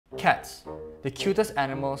Cats, the cutest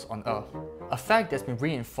animals on earth. A fact that's been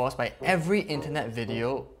reinforced by every internet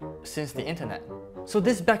video since the internet. So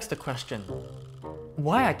this begs the question,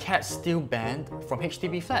 why are cats still banned from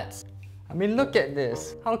HDB flats? I mean, look at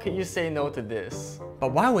this. How could you say no to this?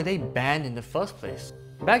 But why were they banned in the first place?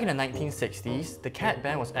 Back in the 1960s, the cat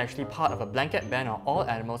ban was actually part of a blanket ban on all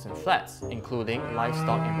animals in flats, including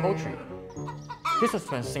livestock and poultry. This was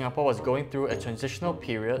when Singapore was going through a transitional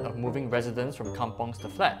period of moving residents from kampongs to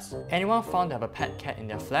flats. Anyone found to have a pet cat in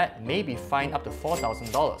their flat may be fined up to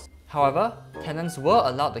 $4,000. However, tenants were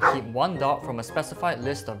allowed to keep one dog from a specified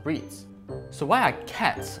list of breeds. So why are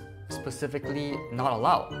cats specifically not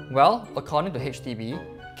allowed? Well, according to HDB,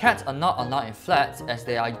 cats are not allowed in flats as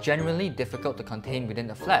they are generally difficult to contain within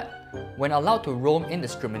the flat. When allowed to roam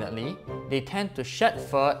indiscriminately, they tend to shed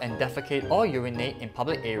fur and defecate or urinate in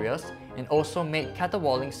public areas and also make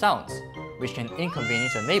caterwauling sounds, which can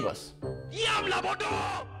inconvenience your neighbours.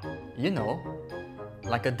 You know,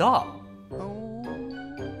 like a dog.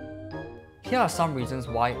 Here are some reasons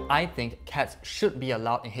why I think cats should be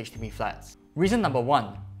allowed in HDB flats. Reason number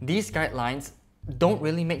 1. These guidelines don't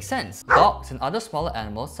really make sense. Dogs and other smaller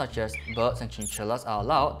animals such as birds and chinchillas are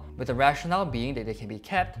allowed, with the rationale being that they can be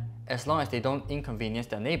kept as long as they don't inconvenience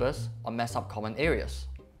their neighbours or mess up common areas.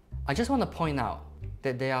 I just want to point out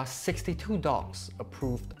that there are 62 dogs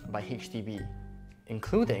approved by HDB,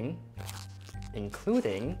 including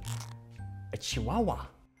a chihuahua.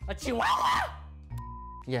 A chihuahua!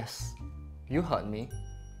 Yes, you heard me.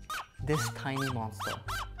 This tiny monster.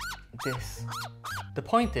 This. The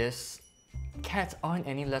point is, cats aren't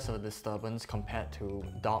any less of a disturbance compared to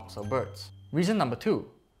dogs or birds. Reason number 2.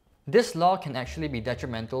 This law can actually be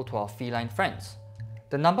detrimental to our feline friends.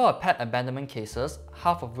 The number of pet abandonment cases,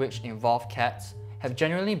 half of which involve cats, have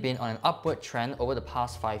generally been on an upward trend over the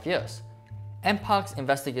past 5 years. NParks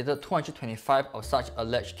investigated 225 of such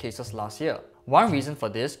alleged cases last year. One reason for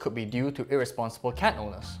this could be due to irresponsible cat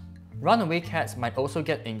owners. Runaway cats might also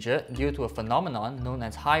get injured due to a phenomenon known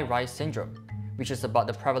as high-rise syndrome, which is about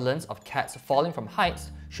the prevalence of cats falling from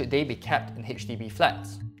heights should they be kept in HDB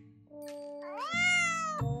flats.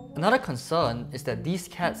 Another concern is that these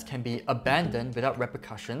cats can be abandoned without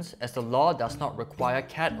repercussions as the law does not require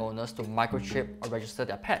cat owners to microchip or register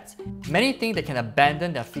their pets. Many think they can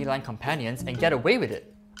abandon their feline companions and get away with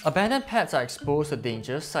it. Abandoned pets are exposed to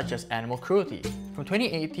dangers such as animal cruelty. From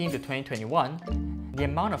 2018 to 2021, the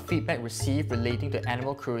amount of feedback received relating to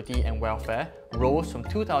animal cruelty and welfare rose from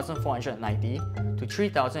 2,490 to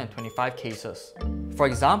 3,025 cases. For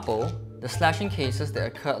example, the slashing cases that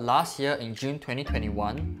occurred last year in June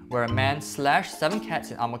 2021, where a man slashed 7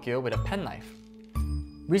 cats in Ang Mo Kio with a penknife.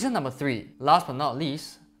 Reason number 3, last but not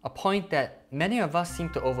least, a point that many of us seem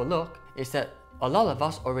to overlook is that a lot of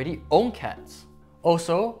us already own cats.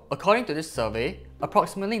 Also, according to this survey,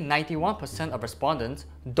 approximately 91% of respondents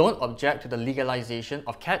don't object to the legalization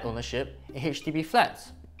of cat ownership in HDB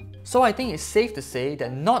flats. So I think it's safe to say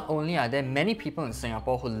that not only are there many people in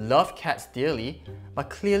Singapore who love cats dearly,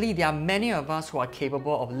 but clearly there are many of us who are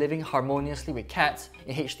capable of living harmoniously with cats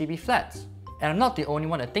in HDB flats. And I'm not the only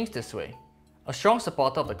one that thinks this way. A strong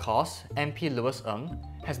supporter of the cause, MP Louis Ng,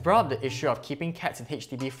 has brought up the issue of keeping cats in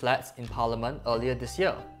HDB flats in Parliament earlier this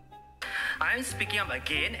year. I am speaking up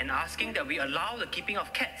again and asking that we allow the keeping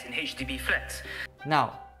of cats in HDB flats.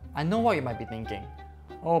 Now, I know what you might be thinking.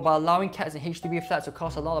 Oh, but allowing cats in HDB flats will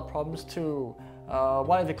cause a lot of problems too.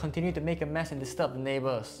 What if they continue to make a mess and disturb the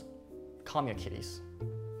neighbours? Calm your kitties.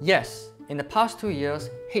 Yes, in the past 2 years,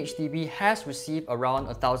 HDB has received around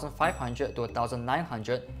 1,500 to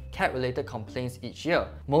 1,900 cat-related complaints each year,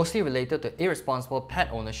 mostly related to irresponsible pet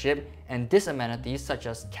ownership and disamenities such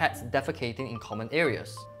as cats defecating in common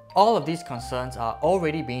areas. All of these concerns are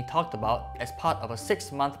already being talked about as part of a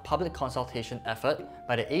 6-month public consultation effort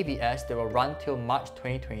by the ABS that will run till March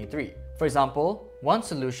 2023. For example, one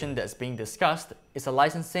solution that's being discussed is a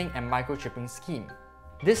licensing and microchipping scheme.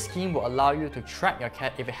 This scheme will allow you to track your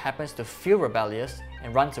cat if it happens to feel rebellious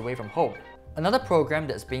and runs away from home. Another program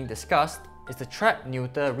that's being discussed is the Trap,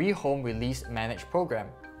 Neuter, Rehome, Release, Manage program,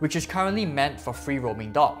 which is currently meant for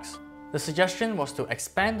free-roaming dogs. The suggestion was to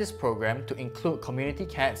expand this program to include community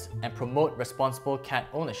cats and promote responsible cat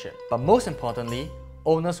ownership. But most importantly,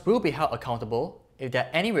 owners will be held accountable if there are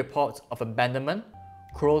any reports of abandonment,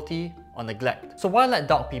 cruelty, or neglect. So why let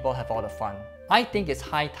dog people have all the fun? I think it's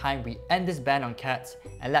high time we end this ban on cats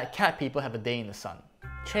and let cat people have a day in the sun.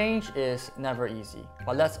 Change is never easy,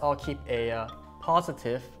 but let's all keep a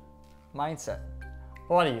positive mindset.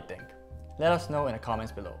 What do you think? Let us know in the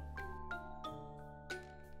comments below.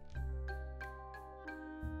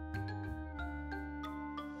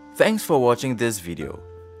 Thanks for watching this video.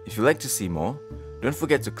 If you'd like to see more, Don't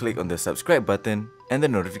forget to click on the subscribe button and the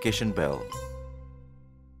notification bell.